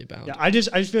 LA bound. Yeah, I just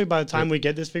feel like by the time we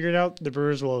get this figured out, the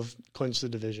Brewers will have clinched the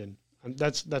division.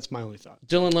 That's my only thought.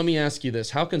 Dylan, let me ask you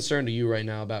this. How concerned are you right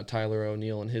now about Tyler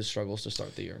O'Neill and his struggles to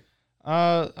start the year?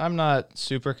 I'm not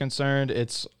super concerned.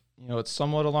 It's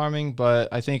somewhat alarming, but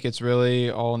I think it's really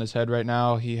all in his head right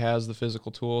now. He has the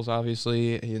physical tools,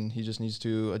 obviously, and he just needs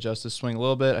to adjust his swing a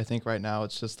little bit. I think right now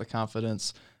it's just the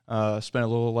confidence. Spend a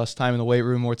little less time in the weight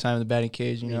room, more time in the batting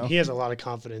cage. He has a lot of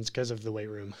confidence because of the weight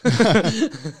room.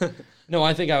 No,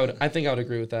 I think I would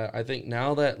agree with that. I think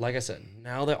now that, like I said,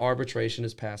 now that arbitration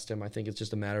is past him, I think it's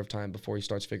just a matter of time before he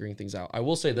starts figuring things out. I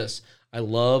will say this: I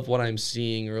love what I'm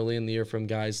seeing early in the year from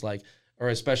guys like, or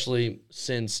especially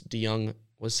since DeYoung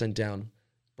was sent down,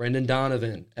 Brendan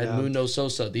Donovan, Edmundo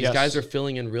Sosa. These guys are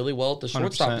filling in really well at the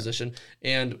shortstop 100%. position,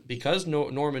 and because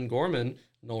Nolan Gorman,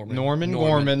 because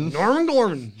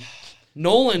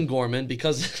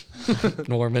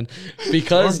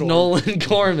Nolan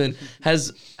Gorman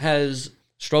has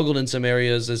struggled in some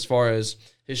areas as far as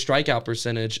his strikeout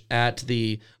percentage at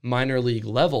the minor league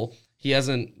level. He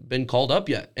hasn't been called up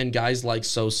yet, and guys like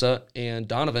Sosa and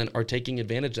Donovan are taking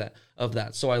advantage of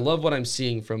that. So I love what I'm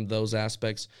seeing from those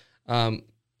aspects.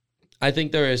 I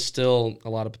think there is still a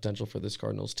lot of potential for this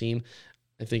Cardinals team.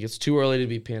 I think it's too early to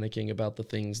be panicking about the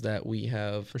things that we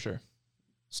have for sure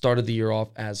started the year off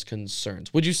as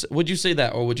concerns. Would you say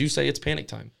that, or would you say it's panic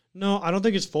time? No, I don't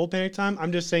think it's full panic time.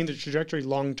 I'm just saying the trajectory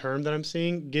long term that I'm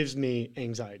seeing gives me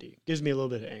anxiety, gives me a little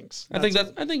bit of angst.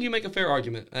 I think you make a fair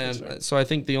argument, and so I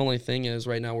think the only thing is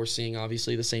right now we're seeing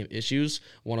obviously the same issues.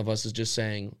 One of us is just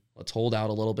saying let's hold out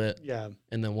a little bit,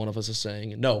 and then one of us is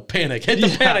saying no, panic, hit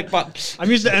the panic button.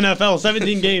 I'm used to NFL,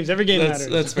 17 games, every game matters.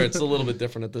 That's fair. It's a little bit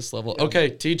different at this level.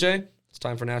 Okay, TJ. It's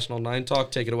time for National 9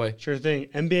 Talk. Take it away. Sure thing.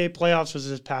 NBA playoffs was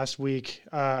this past week,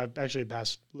 actually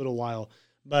past little while.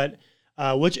 But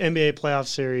which NBA playoff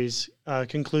series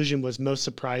conclusion was most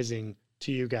surprising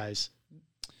to you guys?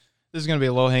 This is going to be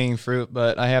a low-hanging fruit,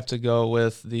 but I have to go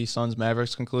with the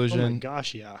Suns-Mavericks conclusion. Oh, my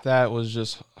gosh, yeah. That was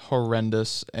just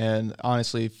horrendous and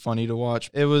honestly funny to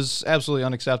watch. It was absolutely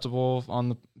unacceptable on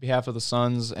the behalf of the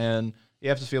Suns, and you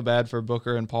have to feel bad for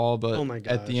Booker and Paul, but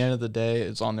at the end of the day,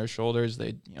 it's on their shoulders.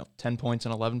 They, 10 points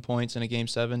and 11 points in a Game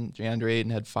 7. DeAndre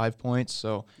Ayton had 5 points,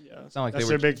 so it's not like that's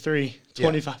their big three,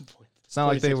 25 points. It's not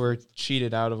like they were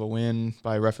cheated out of a win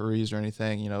by referees or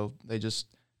anything. They just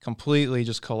completely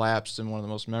just collapsed in one of the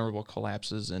most memorable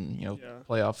collapses in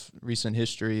playoff recent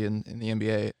history in the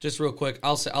NBA. Just real quick,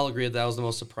 I'll agree that was the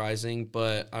most surprising,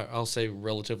 but I'll say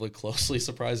relatively closely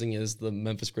surprising is the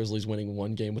Memphis Grizzlies winning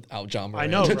one game without Ja Morant. I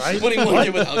know, right? Winning one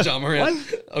game without Ja Morant.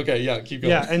 Okay, yeah, keep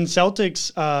going. Yeah, and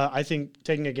Celtics, I think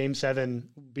taking a Game 7,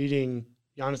 beating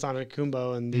Giannis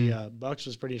Antetokounmpo and the Bucks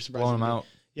was pretty surprising. Blowing them out.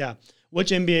 Yeah.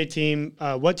 Which NBA team,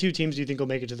 what two teams do you think will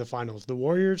make it to the finals? The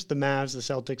Warriors, the Mavs, the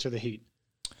Celtics, or the Heat?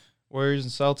 Warriors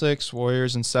and Celtics,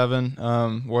 Warriors in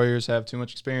 7. Warriors have too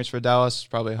much experience for Dallas.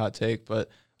 Probably a hot take, but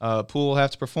Poole will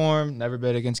have to perform. Never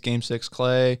bet against Game 6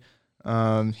 Clay.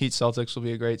 Heat Celtics will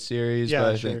be a great series, but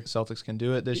I think Celtics can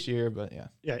do it this year. But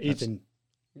yeah, Ethan.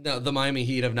 No, the Miami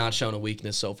Heat have not shown a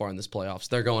weakness so far in this playoffs.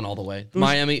 They're going all the way.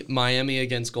 Miami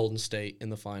against Golden State in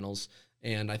the finals,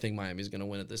 and I think Miami's going to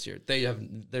win it this year.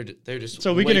 They're just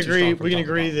so we can agree. We can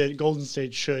agree that Golden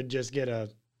State should just get a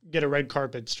red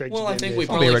carpet straight. Well, to the I think NBA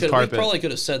we probably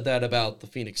could have said that about the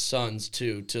Phoenix Suns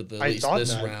too, to at least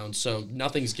this round. So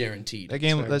nothing's guaranteed.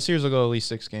 That series will go at least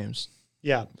 6 games.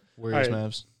 Yeah, Warriors,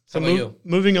 Mavs. So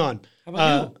moving on. How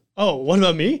about you? Oh, what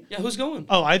about me? Yeah, who's going?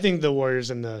 Oh, I think the Warriors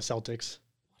and the Celtics.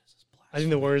 I think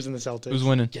the Warriors and the Celtics. Who's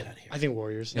winning? Get out of here. I think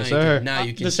Warriors. Yes, sir. Now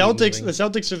you can. The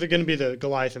Celtics are going to be the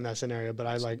Goliath in that scenario, but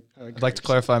I'd like to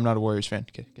clarify I'm not a Warriors fan.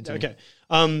 Okay, continue.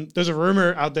 Okay. There's a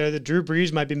rumor out there that Drew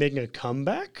Brees might be making a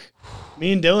comeback.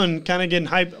 Me and Dylan kind of getting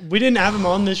hyped. We didn't have him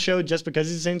on this show just because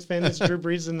he's a Saints fan. It's Drew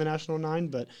Brees in the National 9,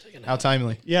 but how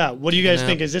timely. Yeah. What do you guys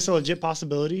think? Is this a legit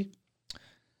possibility?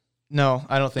 No,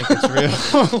 I don't think it's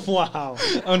real. Wow.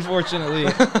 Unfortunately.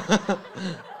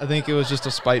 I think it was just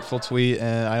a spiteful tweet,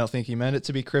 and I don't think he meant it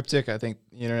to be cryptic. I think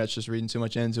the internet's just reading too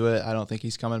much into it. I don't think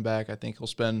he's coming back. I think he'll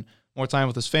spend more time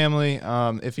with his family.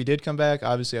 If he did come back,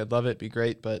 obviously I'd love it. It'd be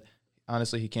great, but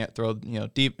honestly, he can't throw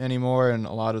deep anymore, and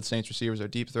a lot of the Saints receivers are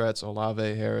deep threats: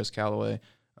 Olave, Harris, Callaway.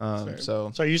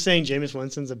 So are you saying Jameis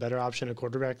Winston's a better option at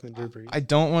quarterback than Drew Brees? I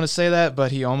don't want to say that,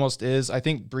 but he almost is. I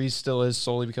think Brees still is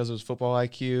solely because of his football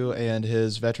IQ and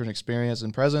his veteran experience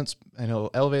and presence, and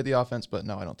he'll elevate the offense, but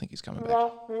no, I don't think he's coming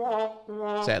back.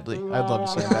 Sadly. I'd love to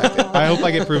see him back. I hope I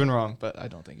get proven wrong, but I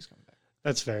don't think he's coming back.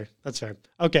 That's fair.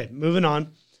 Okay, moving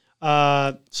on.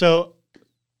 So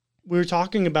we were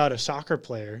talking about a soccer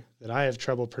player that I have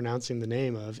trouble pronouncing the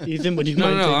name of. Ethan, would you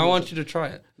mind? No, I want you to try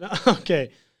it.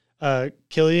 Okay.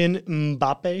 Kylian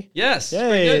Mbappe. Yes.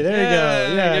 Hey, there you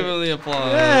go. Yeah. Give him the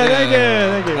applause. Yeah,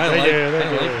 thank you. I Thank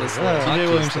you. like this little TJ hockey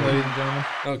Williamson, stuff. ladies and gentlemen.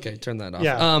 Okay, turn that off.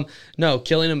 Yeah. No,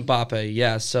 Kylian Mbappe.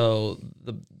 Yeah. So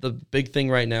the big thing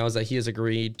right now is that he has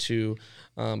agreed to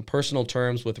personal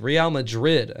terms with Real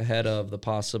Madrid ahead of a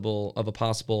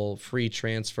possible free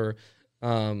transfer.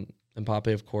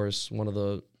 Mbappe, of course, one of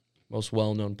the most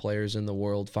well-known players in the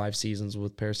world, 5 seasons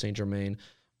with Paris Saint-Germain.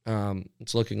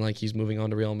 It's looking like he's moving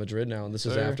on to Real Madrid now, and this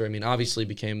is after, obviously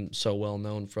became so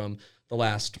well-known from the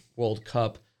last World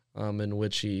Cup, in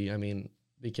which he,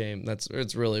 became,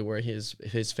 it's really where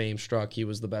his fame struck. He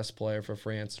was the best player for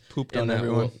France. Pooped on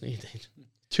everyone.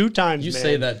 2 times, You man.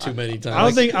 say that too many times. I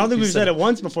don't think we've said it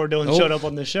once before Dylan showed up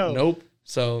on the show. Nope.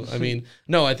 So,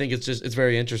 no, I think it's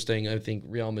very interesting. I think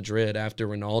Real Madrid, after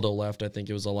Ronaldo left, I think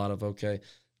it was a lot of, okay,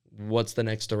 what's the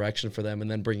next direction for them?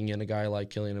 And then bringing in a guy like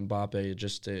Kylian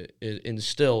Mbappe it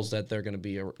instills that they're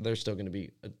still going to be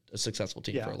a successful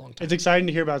team for a long time. It's exciting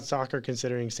to hear about soccer,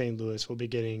 considering St. Louis will be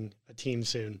getting a team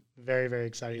soon. Very, very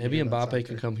exciting. Maybe Mbappe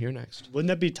can come here next. Wouldn't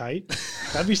that be tight?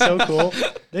 That'd be so cool.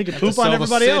 They could poop sell on the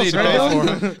everybody city else, to right?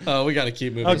 pay for him. Oh, we got to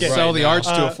keep moving. Okay. right Sell the now. arch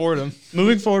to afford him.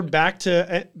 Moving forward, back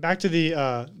to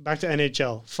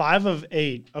NHL. 5 of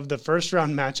 8 of the first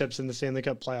round matchups in the Stanley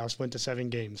Cup playoffs went to 7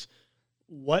 games.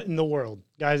 What in the world,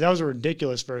 guys? That was a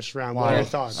ridiculous first round. What are your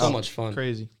thoughts? So much fun.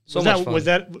 Crazy. So was much fun. Was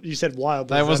that you said wild?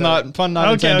 That was not fun.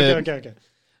 Not intended. Okay.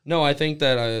 No, I think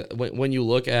that when you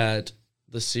look at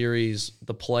the series,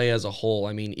 the play as a whole,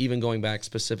 even going back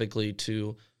specifically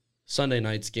to Sunday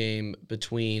night's game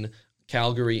between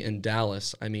Calgary and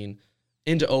Dallas,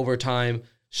 into overtime,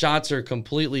 shots are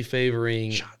completely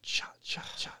favoring.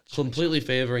 Completely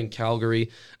favoring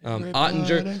Calgary.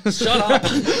 Ottinger, shut up.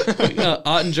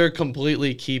 Ottinger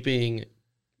completely keeping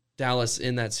Dallas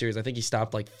in that series. I think he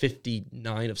stopped like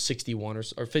 59 of 61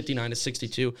 or 59 of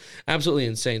 62. Absolutely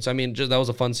insane. So, that was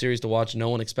a fun series to watch. No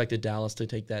one expected Dallas to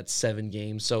take that 7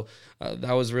 games. So,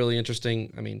 that was really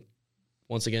interesting.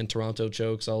 Once again, Toronto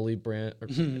chokes. I'll leave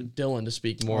Dylan to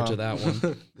speak more to that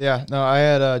one. Yeah, no, I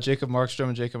had Jacob Markstrom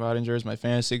and Jacob Ottinger as my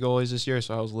fantasy goalies this year,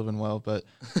 so I was living well. But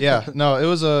yeah, no, it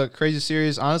was a crazy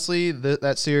series. Honestly,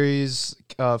 that series,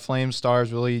 Flames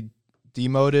Stars, really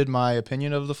demoted my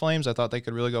opinion of the Flames. I thought they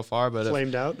could really go far, but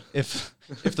Flamed out. If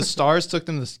the Stars took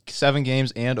them to 7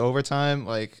 games and overtime,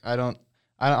 I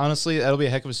honestly, that'll be a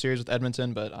heck of a series with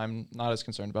Edmonton, but I'm not as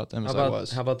concerned about them as I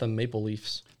was. How about the Maple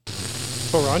Leafs?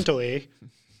 Toronto, eh?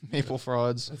 Maple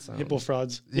frauds. Maple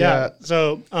frauds. Yeah.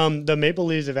 So the Maple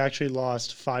Leafs have actually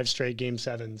lost 5 straight Game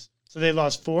 7s. So they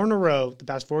lost 4 in a row the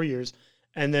past 4 years,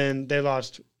 and then they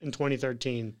lost in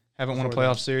 2013. Haven't won a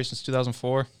playoff series since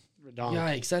 2004.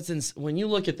 Yikes! That's when you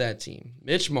look at that team: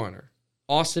 Mitch Marner,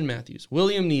 Austin Matthews,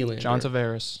 William Nylander, John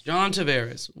Tavares,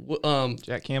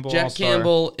 Jack Campbell, Jack All-Star.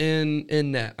 Campbell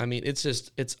in net.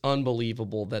 It's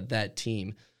unbelievable that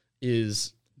team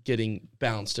is getting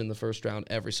bounced in the first round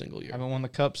every single year. Haven't won the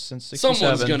cup since 67.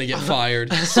 Someone's gonna get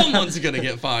fired. Someone's gonna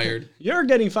get fired. You're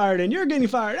getting fired, and you're getting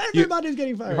fired. Everybody's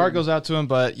getting fired. Your heart goes out to him,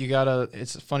 but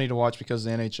it's funny to watch because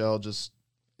the NHL just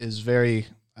is very.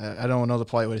 I don't know the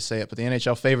polite way to say it, but the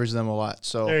NHL favors them a lot.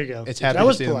 So there you go. It's happy that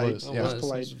was to see polite. them lose. That was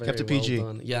polite. Kept it PG.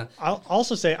 Done. Yeah. I'll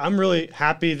also say I'm really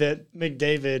happy that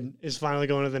McDavid is finally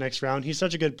going to the next round. He's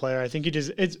such a good player. I think he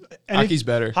just Hockey's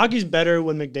better. Hockey's better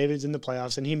when McDavid's in the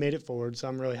playoffs, and he made it forward. So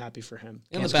I'm really happy for him.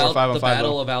 And the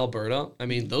Battle of Alberta.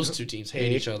 Those two teams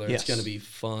hate each other. Yes. It's gonna be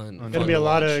fun. Going to be a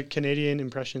lot of Canadian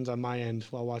impressions on my end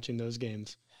while watching those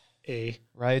games.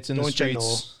 Riots in the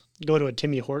streets. Go to a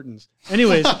Timmy Hortons.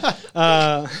 Anyways,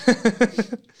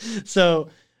 so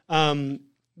the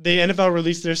NFL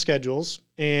released their schedules,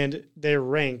 and they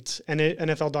ranked, and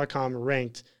NFL.com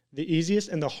ranked the easiest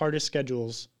and the hardest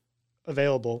schedules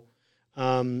available.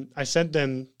 I sent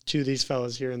them to these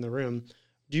fellas here in the room.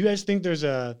 Do you guys think there's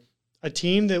a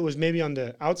team that was maybe on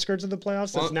the outskirts of the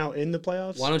playoffs that's now in the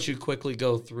playoffs? Why don't you quickly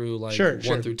go through 1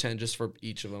 through 10 just for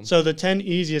each of them? So the 10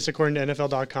 easiest according to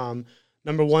NFL.com.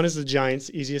 Number 1 is the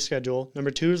Giants, easiest schedule. Number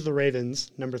 2 is the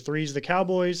Ravens. Number 3 is the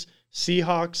Cowboys,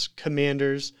 Seahawks,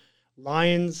 Commanders,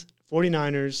 Lions,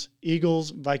 49ers,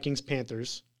 Eagles, Vikings,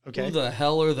 Panthers. Okay. Who the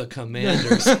hell are the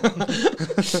Commanders?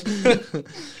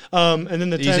 And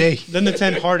then the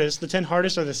 10 hardest. The 10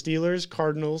 hardest are the Steelers,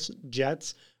 Cardinals,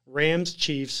 Jets, Rams,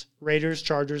 Chiefs, Raiders,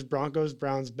 Chargers, Broncos,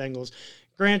 Browns, Bengals.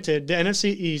 Granted, the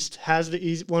NFC East has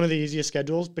one of the easiest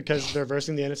schedules because they're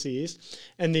versing the NFC East,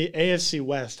 and the AFC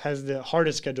West has the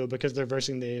hardest schedule because they're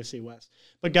versing the AFC West.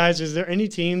 But guys, is there any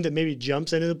team that maybe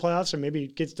jumps into the playoffs or maybe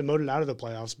gets demoted out of the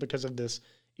playoffs because of this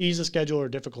ease of schedule or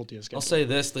difficulty of schedule. I'll say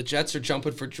this: the Jets are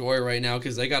jumping for joy right now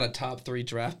because they got a top 3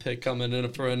 draft pick coming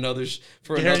in for another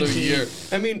year.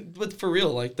 I mean, but for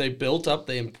real, like they built up,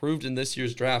 they improved in this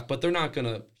year's draft, but they're not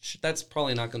gonna. That's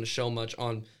probably not gonna show much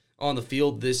on the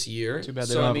field this year. Too bad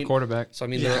they don't have a quarterback. So I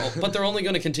mean, they're only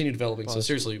going to continue dedeveloping. So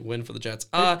seriously, win for the Jets.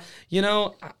 I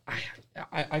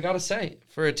gotta say,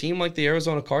 for a team like the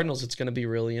Arizona Cardinals, it's going to be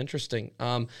really interesting.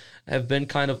 I've been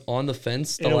kind of on the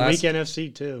fence weak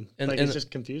NFC too. It's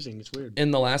just confusing. It's weird. In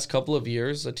the last couple of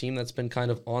years, a team that's been kind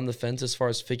of on the fence as far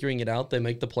as figuring it out. They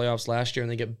make the playoffs last year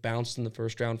and they get bounced in the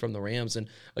first round from the Rams, and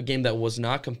a game that was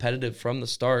not competitive from the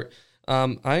start.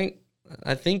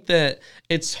 I think that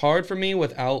it's hard for me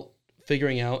without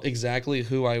figuring out exactly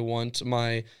who I want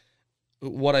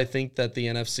what I think that the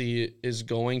NFC is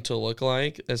going to look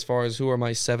like as far as who are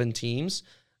my 7 teams.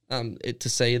 To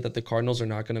say that the Cardinals are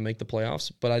not going to make the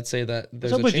playoffs, but I'd say that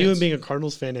there's a chance. What's up with you and being a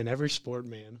Cardinals fan in every sport,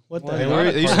 man? What the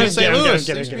hell? They used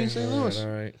to be St. Louis. All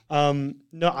right.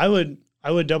 No, I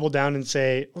would double down and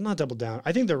say, well, not double down.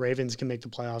 I think the Ravens can make the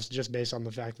playoffs just based on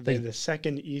the fact that they have the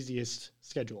second easiest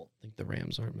schedule. I think the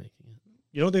Rams aren't making it.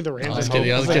 You don't think the Rams? I was kidding.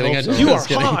 You are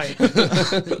high.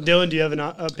 Dylan, do you have an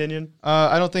opinion?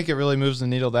 I don't think it really moves the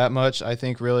needle that much. I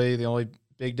think really the only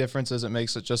big difference is it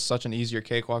makes it just such an easier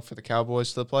cakewalk for the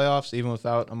Cowboys to the playoffs, even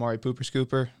without Amari Cooper.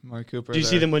 Do you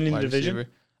see them winning the division?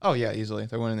 Receiver. Oh, yeah, easily.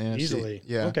 They're winning the NFC. Easily?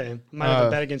 Yeah. Okay. Might have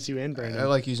to bet against you and Brandon. I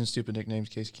like using stupid nicknames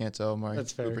in case you can't tell. Amari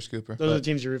That's fair. Scooper. Those are the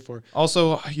teams you root for.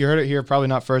 Also, you heard it here, probably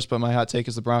not first, but my hot take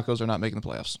is the Broncos are not making the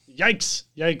playoffs.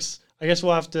 Yikes. I guess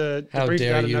we'll have to How brief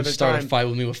dare that you another start time. a fight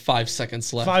with me with 5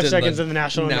 seconds left. 5 seconds in the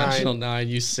National Nine.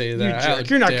 You say that. You jerk.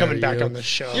 You're not coming back on the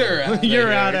show. You're out of You're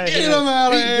here. out of here. Get him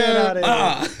out of here. Get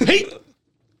out of here. Hey.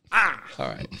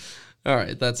 All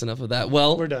right. That's enough of that.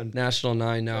 Well, we're done. National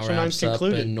 9 now National wraps 9's up.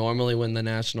 concluded. And normally when the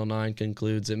National 9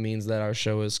 concludes, it means that our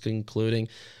show is concluding.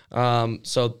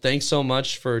 So thanks so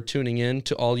much for tuning in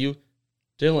to all you.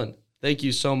 Dylan, thank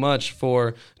you so much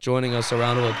for joining us. A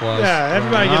round of applause. Yeah,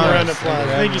 everybody give a round of applause.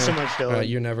 Thank you so much, Dylan. All right,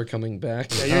 you're never coming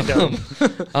back. Yeah, you're done.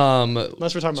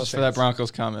 Unless we're talking about Just for that Broncos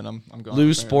comment, I'm going.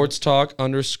 Lou Sports Talk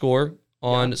 _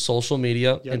 on social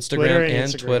media, Instagram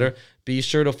and Twitter. Be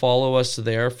sure to follow us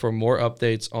there for more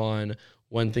updates on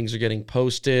when things are getting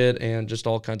posted and just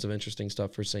all kinds of interesting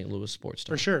stuff for St. Louis Sports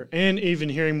Talk. For sure. And even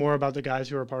hearing more about the guys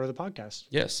who are part of the podcast.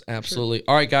 Yes, absolutely.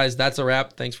 All right, guys, that's a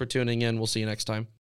wrap. Thanks for tuning in. We'll see you next time.